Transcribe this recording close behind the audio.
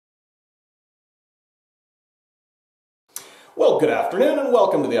Well, good afternoon and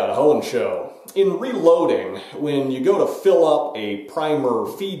welcome to the Idahoan Show. In reloading, when you go to fill up a primer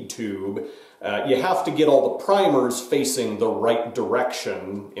feed tube, you have to get all the primers facing the right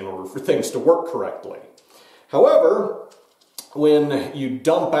direction in order for things to work correctly. However, when you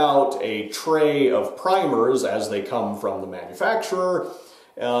dump out a tray of primers as they come from the manufacturer,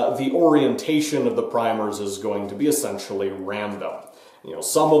 the orientation of the primers is going to be essentially random.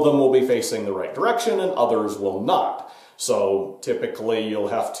 Some of them will be facing the right direction and others will not. So typically you'll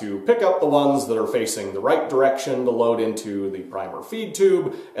have to pick up the ones that are facing the right direction to load into the primer feed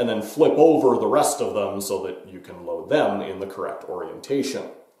tube and then flip over the rest of them so that you can load them in the correct orientation.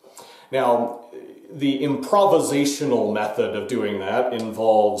 Now, the improvisational method of doing that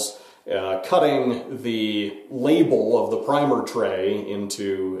involves cutting the label of the primer tray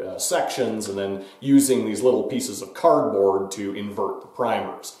into sections and then using these little pieces of cardboard to invert the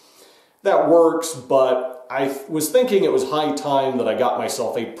primers. That works, but I was thinking it was high time that I got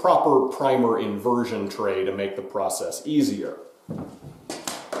myself a proper primer inversion tray to make the process easier.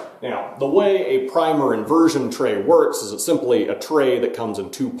 Now, the way a primer inversion tray works is it's simply a tray that comes in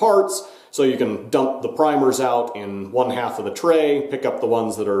two parts, so you can dump the primers out in one half of the tray, pick up the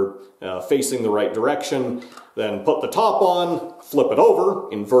ones that are facing the right direction, then put the top on, flip it over,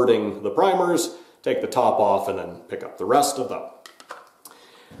 inverting the primers, take the top off, and then pick up the rest of them.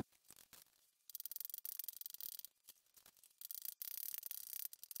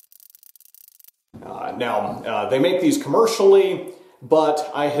 They make these commercially, but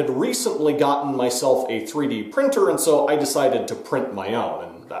I had recently gotten myself a 3D printer, and so I decided to print my own,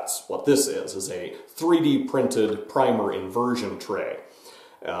 and that's what this is a 3D printed primer inversion tray.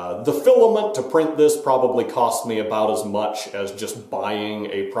 The filament to print this probably cost me about as much as just buying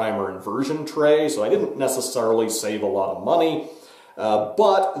a primer inversion tray, so I didn't necessarily save a lot of money.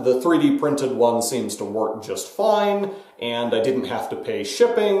 But the 3D printed one seems to work just fine, and I didn't have to pay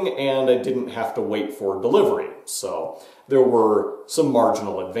shipping, and I didn't have to wait for delivery. So there were some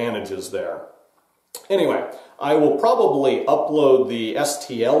marginal advantages there. Anyway, I will probably upload the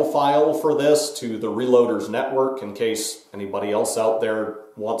STL file for this to the Reloaders Network in case anybody else out there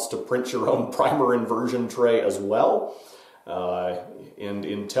wants to print your own primer inversion tray as well. And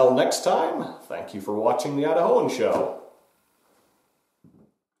until next time, thank you for watching the Idahoan Show.